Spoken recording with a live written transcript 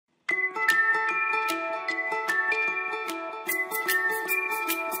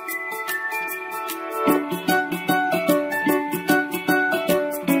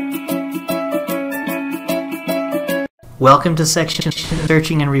Welcome to section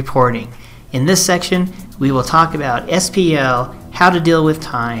Searching and Reporting. In this section, we will talk about SPL, how to deal with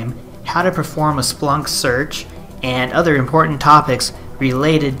time, how to perform a Splunk search, and other important topics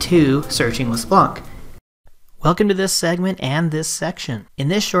related to searching with Splunk. Welcome to this segment and this section. In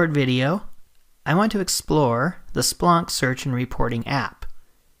this short video, I want to explore the Splunk Search and Reporting app.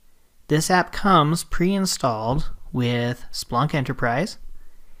 This app comes pre-installed with Splunk Enterprise,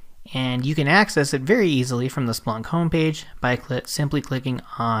 and you can access it very easily from the Splunk homepage by simply clicking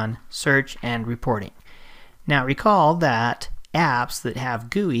on Search and Reporting. Now recall that apps that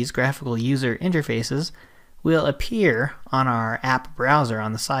have GUIs, graphical user interfaces, will appear on our app browser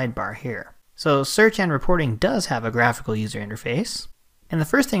on the sidebar here. So Search and Reporting does have a graphical user interface, and the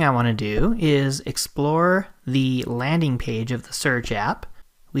first thing I want to do is explore the landing page of the Search app.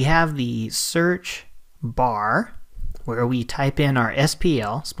 We have the search bar where we type in our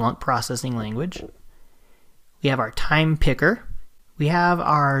SPL, Splunk Processing Language. We have our time picker. We have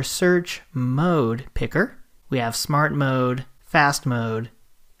our search mode picker. We have smart mode, fast mode,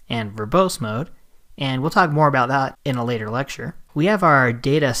 and verbose mode. And we'll talk more about that in a later lecture. We have our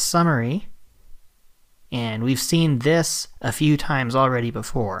data summary, and we've seen this a few times already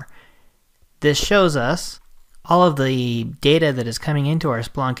before. This shows us all of the data that is coming into our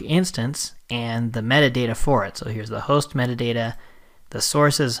Splunk instance and the metadata for it. So here's the host metadata, the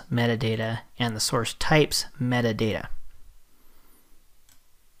sources metadata, and the source types metadata.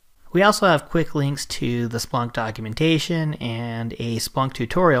 We also have quick links to the Splunk documentation and a Splunk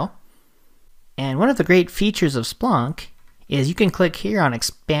tutorial. And one of the great features of Splunk is you can click here on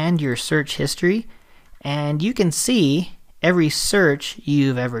Expand Your Search History, and you can see every search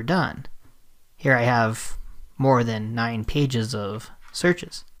you've ever done. Here I have more than 9 pages of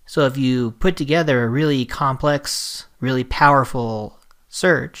searches. So if you put together a really complex, really powerful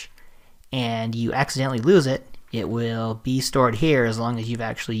search and you accidentally lose it, it will be stored here as long as you've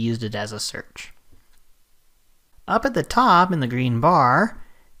actually used it as a search. Up at the top in the green bar,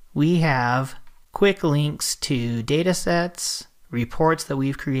 we have quick links to datasets, reports that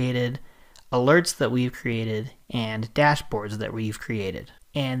we've created, alerts that we've created, and dashboards that we've created.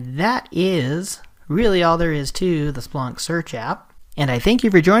 And that is really all there is to the Splunk Search app. And I thank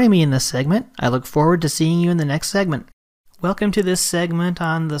you for joining me in this segment. I look forward to seeing you in the next segment. Welcome to this segment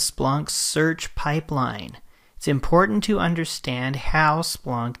on the Splunk search pipeline. It's important to understand how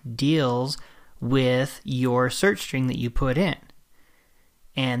Splunk deals with your search string that you put in.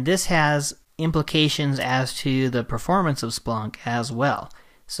 And this has implications as to the performance of Splunk as well.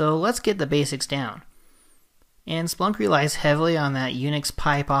 So let's get the basics down. And Splunk relies heavily on that Unix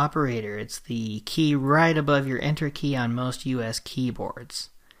pipe operator. It's the key right above your enter key on most US keyboards.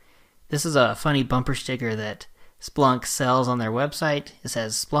 This is a funny bumper sticker that Splunk sells on their website. It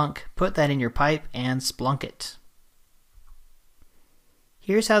says, "Splunk, put that in your pipe and Splunk it."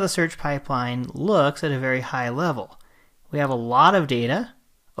 Here's how the search pipeline looks at a very high level. We have a lot of data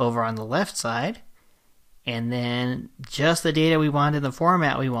over on the left side, and then just the data we want in the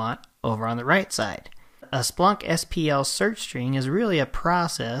format we want over on the right side. A Splunk SPL search string is really a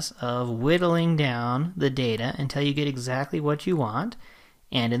process of whittling down the data until you get exactly what you want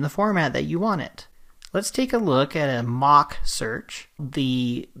and in the format that you want it. Let's take a look at a mock search.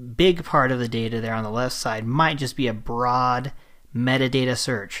 The big part of the data there on the left side might just be a broad metadata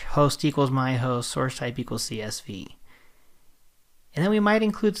search. Host equals my host, source type equals CSV. And then we might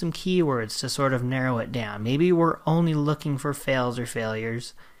include some keywords to sort of narrow it down. Maybe we're only looking for fails or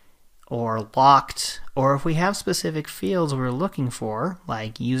failures, or locked, or if we have specific fields we're looking for,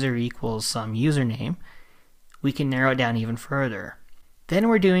 like user equals some username, we can narrow it down even further. Then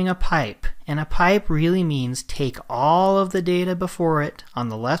we're doing a pipe, and a pipe really means take all of the data before it on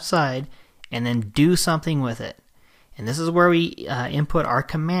the left side and then do something with it. And this is where we input our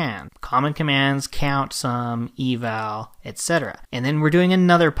command. Common commands, count, sum, eval, etc. And then we're doing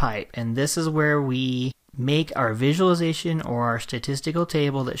another pipe, and this is where we make our visualization or our statistical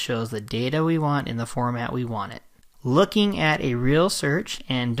table that shows the data we want in the format we want it. Looking at a real search,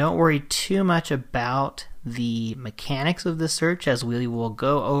 and don't worry too much about the mechanics of the search, as we will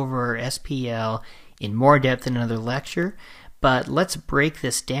go over SPL in more depth in another lecture, but let's break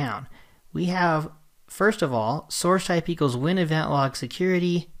this down. We have, first of all, source type equals win event log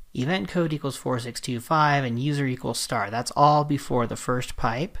security, event code equals 4625, and user equals star. That's all before the first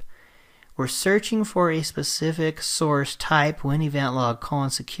pipe. We're searching for a specific source type, win event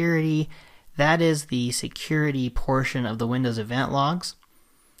log : security. That is the security portion of the Windows event logs.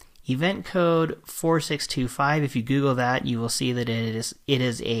 Event code 4625, if you Google that, you will see that it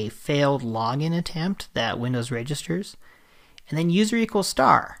is a failed login attempt that Windows registers. And then user equals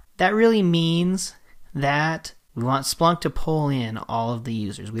star. That really means that We want Splunk to pull in all of the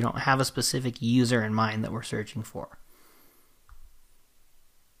users. We don't have a specific user in mind that we're searching for.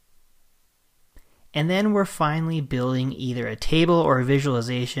 And then we're finally building either a table or a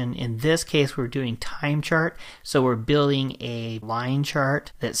visualization. In this case, we're doing time chart. So we're building a line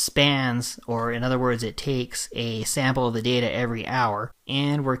chart that spans, or in other words, it takes a sample of the data every hour.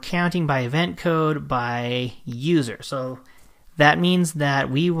 And we're counting by event code by user. So that means that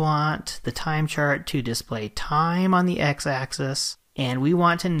we want the time chart to display time on the x-axis, and we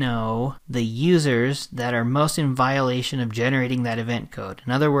want to know the users that are most in violation of generating that event code.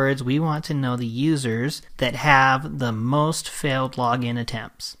 In other words, we want to know the users that have the most failed login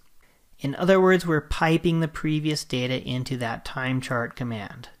attempts. In other words, we're piping the previous data into that time chart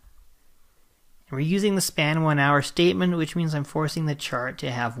command. And we're using the span 1 hour statement, which means I'm forcing the chart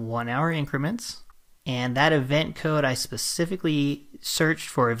to have 1 hour increments. And that event code, I specifically searched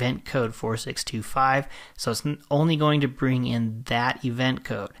for event code 4625, so it's only going to bring in that event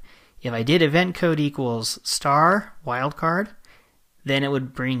code. If I did event code equals star wildcard, then it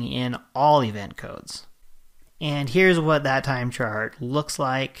would bring in all event codes. And here's what that time chart looks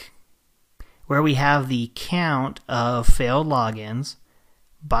like, where we have the count of failed logins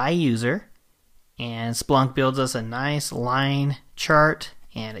by user, and Splunk builds us a nice line chart,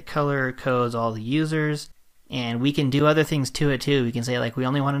 and it color codes all the users, and we can do other things to it too. We can say, like, we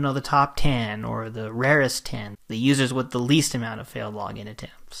only want to know the top 10 or the rarest 10, the users with the least amount of failed login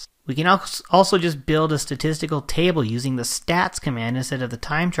attempts. We can also just build a statistical table using the stats command instead of the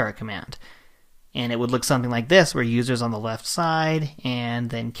time chart command, and it would look something like this, where users on the left side and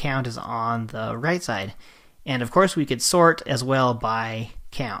then count is on the right side. And of course we could sort as well by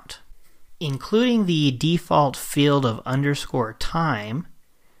count. Including the default field of _time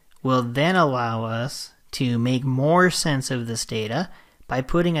will then allow us to make more sense of this data by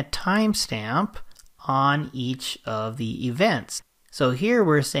putting a timestamp on each of the events. So here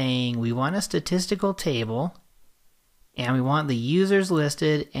we're saying we want a statistical table, and we want the users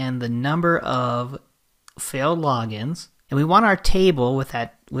listed and the number of failed logins, and we want our table with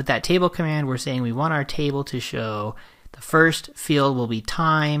that table command. We're saying we want our table to show the first field will be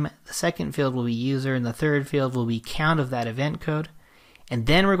time, the second field will be user, and the third field will be count of that event code. And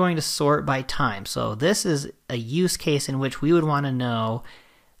then we're going to sort by time. So this is a use case in which we would want to know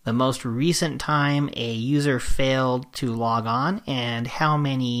the most recent time a user failed to log on and how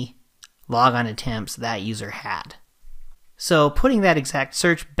many logon attempts that user had. So putting that exact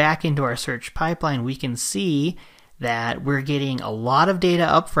search back into our search pipeline, we can see that we're getting a lot of data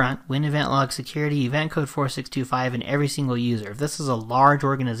up front, win event log security, event code 4625, and every single user. If this is a large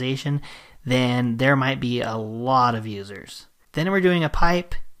organization, then there might be a lot of users. Then we're doing a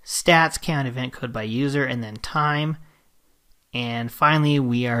pipe, stats, count, event code by user, and then time. And finally,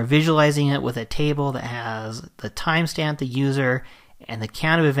 we are visualizing it with a table that has the timestamp, the user, and the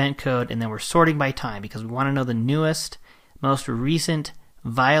count of event code, and then we're sorting by time because we want to know the newest, most recent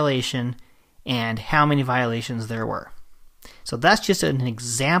violation and how many violations there were. So that's just an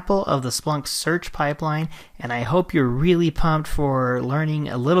example of the Splunk search pipeline, and I hope you're really pumped for learning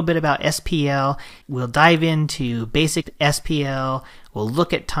a little bit about SPL. We'll dive into basic SPL, we'll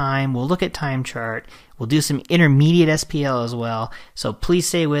look at time, we'll look at time chart, we'll do some intermediate SPL as well, so please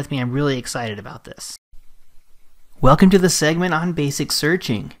stay with me, I'm really excited about this. Welcome to the segment on basic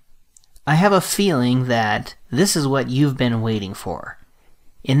searching. I have a feeling that this is what you've been waiting for.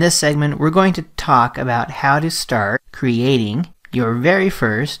 In this segment, we're going to talk about how to start creating your very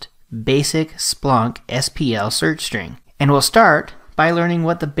first basic Splunk SPL search string. And we'll start by learning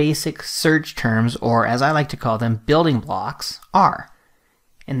what the basic search terms, or as I like to call them, building blocks, are.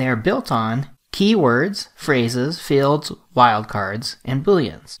 And they're built on keywords, phrases, fields, wildcards, and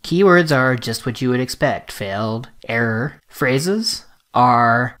booleans. Keywords are just what you would expect: failed, error. Phrases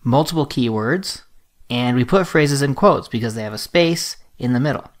are multiple keywords, and we put phrases in quotes because they have a space in the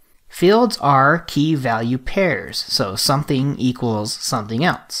middle. Fields are key value pairs, so something equals something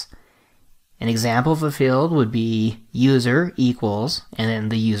else. An example of a field would be user equals and then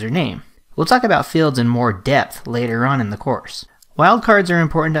the username. We'll talk about fields in more depth later on in the course. Wildcards are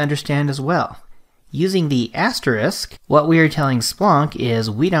important to understand as well. Using the asterisk, what we are telling Splunk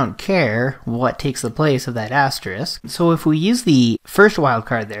is we don't care what takes the place of that asterisk. So if we use the first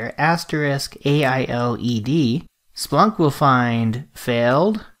wildcard there, asterisk AILED, Splunk will find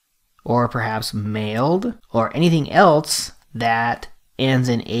failed, or perhaps mailed, or anything else that ends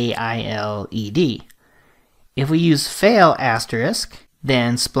in AILED. If we use fail asterisk,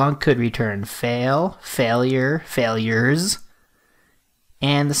 then Splunk could return fail, failure, failures,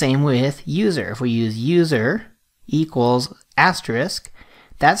 and the same with user. If we use user equals asterisk,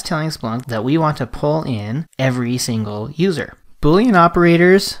 That's telling Splunk that we want to pull in every single user. Boolean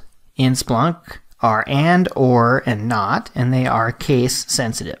operators in Splunk are and, or, and not, and they are case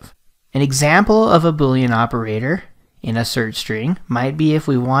sensitive. An example of a Boolean operator in a search string might be if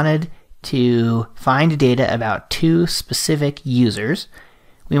we wanted to find data about two specific users.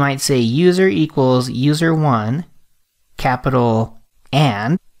 We might say user equals user1, capital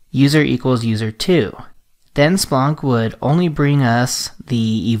and user equals user2. Then Splunk would only bring us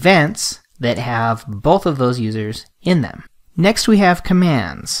the events that have both of those users in them. Next we have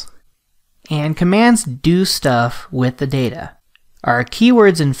commands. And commands do stuff with the data. Our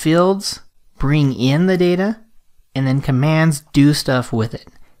keywords and fields bring in the data, and then commands do stuff with it.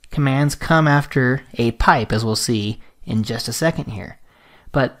 Commands come after a pipe, as we'll see in just a second here.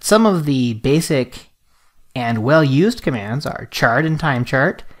 But some of the basic and well-used commands are chart and time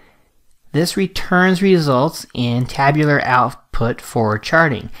chart. This returns results in tabular output for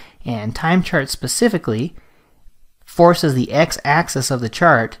charting, and time chart specifically forces the x-axis of the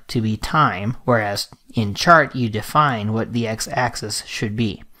chart to be time, whereas in chart you define what the x-axis should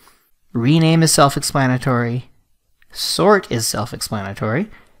be. Rename is self-explanatory. Sort is self-explanatory.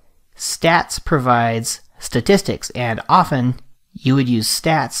 Stats provides statistics, and often you would use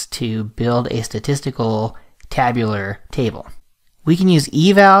stats to build a statistical tabular table. We can use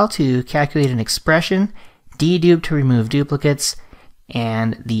eval to calculate an expression, dedupe to remove duplicates,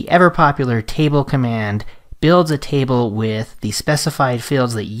 and the ever-popular table command builds a table with the specified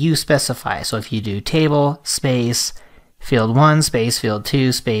fields that you specify. So if you do table space field 1 space field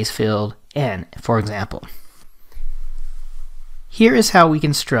 2 space field n, for example. Here is how we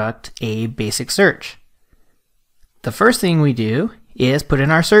construct a basic search. The first thing we do is put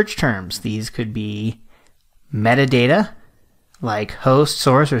in our search terms. These could be metadata, like host,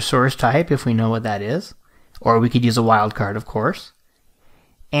 source, or source type, if we know what that is. Or we could use a wildcard, of course.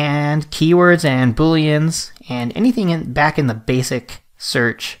 And keywords and booleans, and anything back in the basic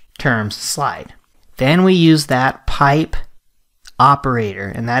search terms slide. Then we use that pipe operator,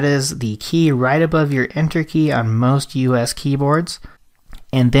 and that is the key right above your enter key on most US keyboards.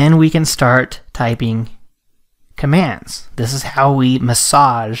 And then we can start typing commands. This is how we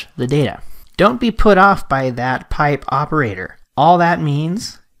massage the data. Don't be put off by that pipe operator. All that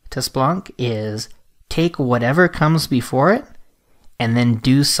means to Splunk is take whatever comes before it and then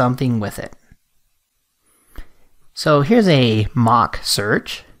do something with it. So here's a mock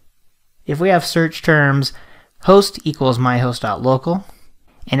search. If we have search terms host equals myhost.local,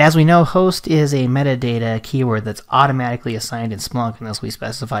 and as we know, host is a metadata keyword that's automatically assigned in Splunk unless we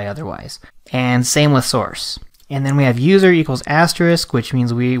specify otherwise. And same with source. And then we have user equals asterisk, which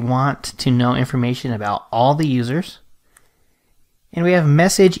means we want to know information about all the users. And we have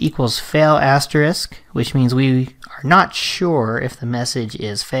message equals fail asterisk, which means we are not sure if the message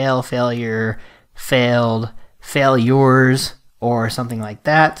is fail, failure, failed, failures, or something like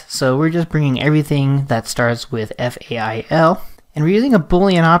that. So we're just bringing everything that starts with FAIL. And we're using a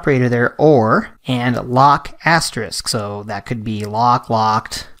Boolean operator there, or, and lock asterisk. So that could be lock,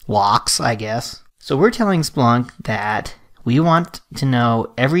 locked, locks, I guess. So we're telling Splunk that we want to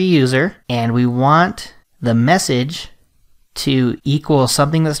know every user, and we want the message to equal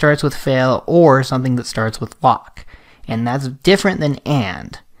something that starts with fail or something that starts with lock. And that's different than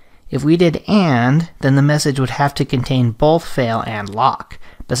and. If we did and, then the message would have to contain both fail and lock.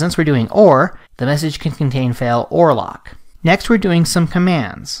 But since we're doing or, the message can contain fail or lock. Next we're doing some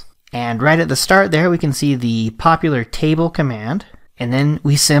commands. And right at the start there we can see the popular table command. And then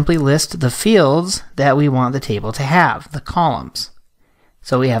we simply list the fields that we want the table to have, the columns.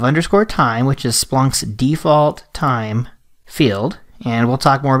 So we have underscore time, which is Splunk's default time field, and we'll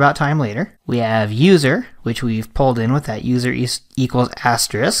talk more about time later. We have user, which we've pulled in with that user equals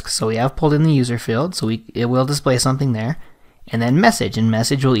asterisk, so we have pulled in the user field, so it will display something there. And then message, and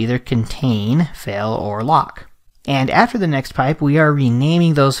message will either contain fail or lock. And after the next pipe, we are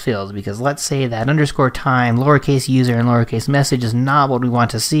renaming those fields, because let's say that underscore time, lowercase user, and lowercase message is not what we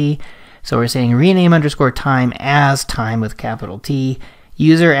want to see. So we're saying rename underscore time as time with capital T,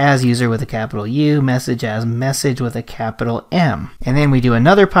 user as user with a capital U, message as message with a capital M. And then we do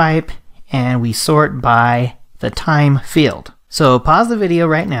another pipe, and we sort by the time field. So pause the video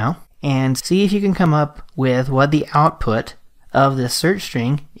right now, and see if you can come up with what the output of this search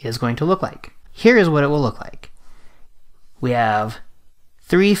string is going to look like. Here is what it will look like. We have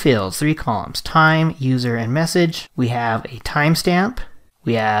three fields, three columns, time, user, and message. We have a timestamp,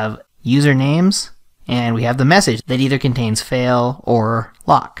 we have usernames, and we have the message that either contains fail or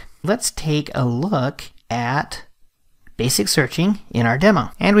lock. Let's take a look at basic searching in our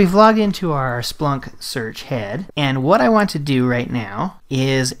demo. And we've logged into our Splunk search head. And what I want to do right now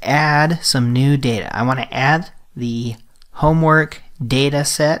is add some new data. I want to add the homework data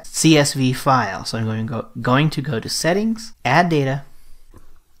set CSV file. So I'm going to go to Settings, Add Data,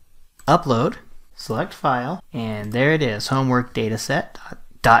 Upload, select File, and there it is, homework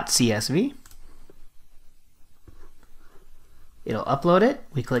dataset.csv. It'll upload it.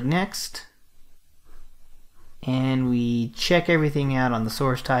 We click Next. And we check everything out on the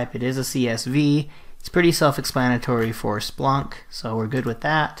source type. It is a CSV. It's pretty self-explanatory for Splunk, so we're good with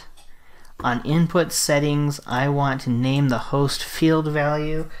that. On input settings, I want to name the host field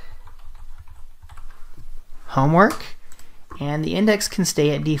value homework, and the index can stay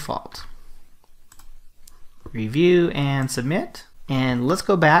at default. Review and submit. And let's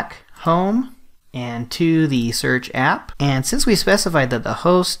go back home and to the search app. And since we specified that the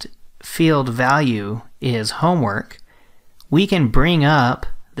host field value is homework, we can bring up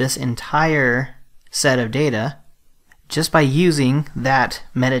this entire set of data just by using that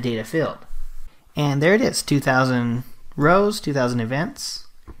metadata field. And there it is, 2,000 rows, 2,000 events,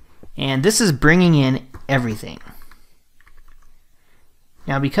 and this is bringing in everything.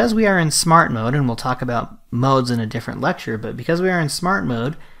 Now because we are in smart mode, and we'll talk about modes in a different lecture, but because we are in smart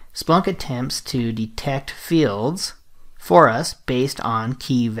mode, Splunk attempts to detect fields for us based on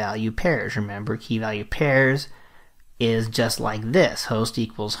key value pairs. Remember, key value pairs is just like this. Host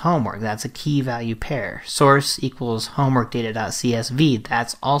equals homework. That's a key value pair. Source equals homework data.csv.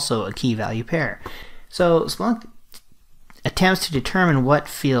 That's also a key value pair. So Splunk attempts to determine what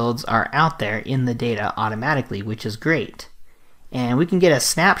fields are out there in the data automatically, which is great. And we can get a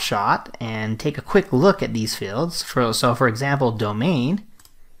snapshot and take a quick look at these fields. So for example, domain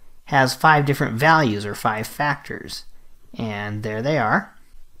has 5 different values or 5 factors. And there they are.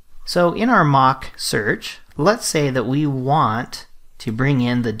 So in our mock search, let's say that we want to bring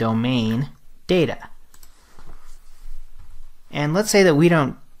in the domain data. And let's say that we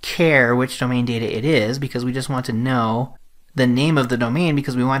don't care which domain data it is because we just want to know the name of the domain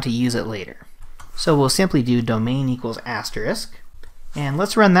because we want to use it later. So we'll simply do domain equals asterisk, and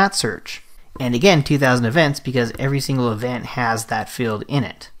let's run that search. And again, 2,000 events because every single event has that field in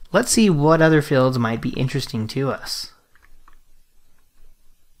it. Let's see what other fields might be interesting to us.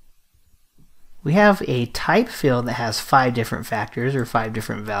 We have a type field that has 5 different factors or 5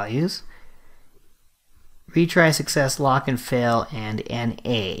 different values. Retry, success, lock and fail, and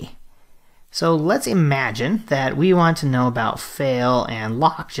NA. So let's imagine that we want to know about fail and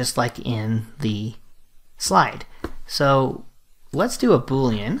lock just like in the slide. So let's do a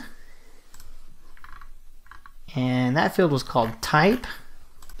Boolean. And that field was called type.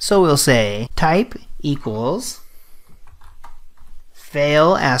 So we'll say type equals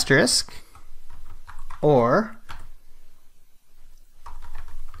fail asterisk or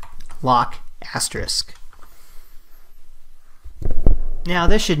lock asterisk. Now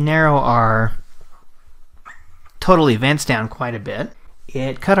this should narrow our total events down quite a bit.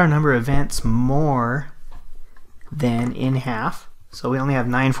 It cut our number of events more than in half, so we only have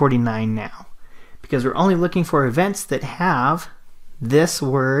 949 now because we're only looking for events that have this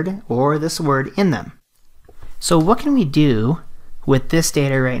word or this word in them. So what can we do with this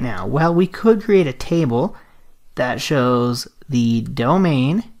data right now? Well, we could create a table that shows the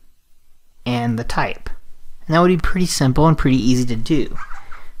domain and the type. And that would be pretty simple and pretty easy to do.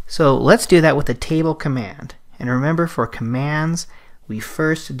 So let's do that with a table command. And remember, for commands, we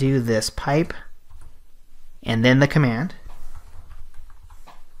first do this pipe and then the command.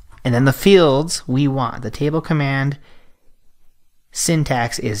 And then the fields we want. The table command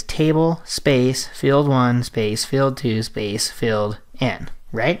syntax is table space field 1 space field 2 space field n,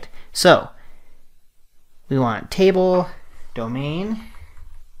 right? So we want table, domain,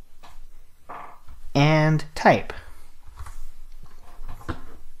 and type.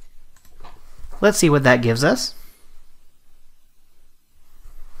 Let's see what that gives us.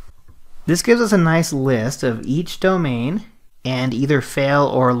 This gives us a nice list of each domain and either fail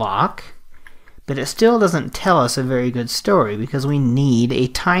or lock, but it still doesn't tell us a very good story because we need a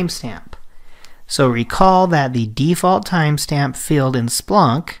timestamp. So recall that the default timestamp field in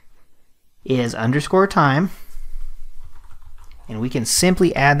Splunk is _time, and we can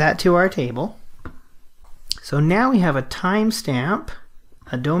simply add that to our table. So now we have a timestamp,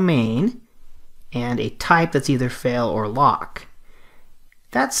 a domain, and a type that's either fail or lock.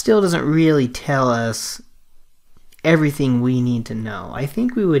 That still doesn't really tell us everything we need to know. I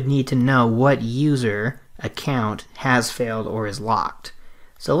think we would need to know what user account has failed or is locked.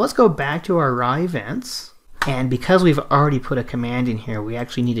 So let's go back to our raw events, and because we've already put a command in here, we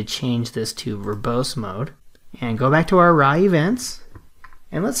actually need to change this to verbose mode. And go back to our raw events.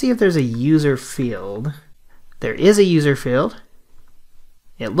 And let's see if there's a user field. There is a user field.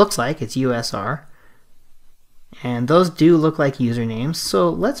 It looks like it's USR. And those do look like usernames. So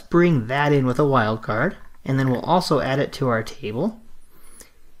let's bring that in with a wildcard. And then we'll also add it to our table.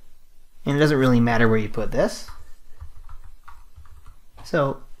 And it doesn't really matter where you put this.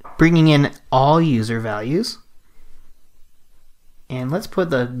 So bringing in all user values. And let's put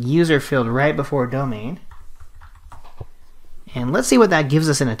the user field right before domain. And let's see what that gives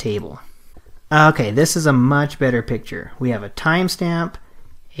us in a table. Okay, this is a much better picture. We have a timestamp,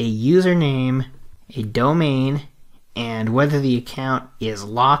 a username, a domain, and whether the account is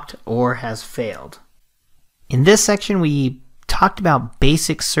locked or has failed. In this section, we talked about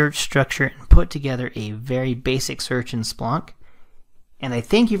basic search structure and put together a very basic search in Splunk. And I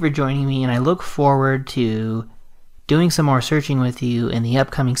thank you for joining me, and I look forward to doing some more searching with you in the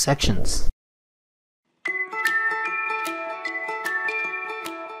upcoming sections.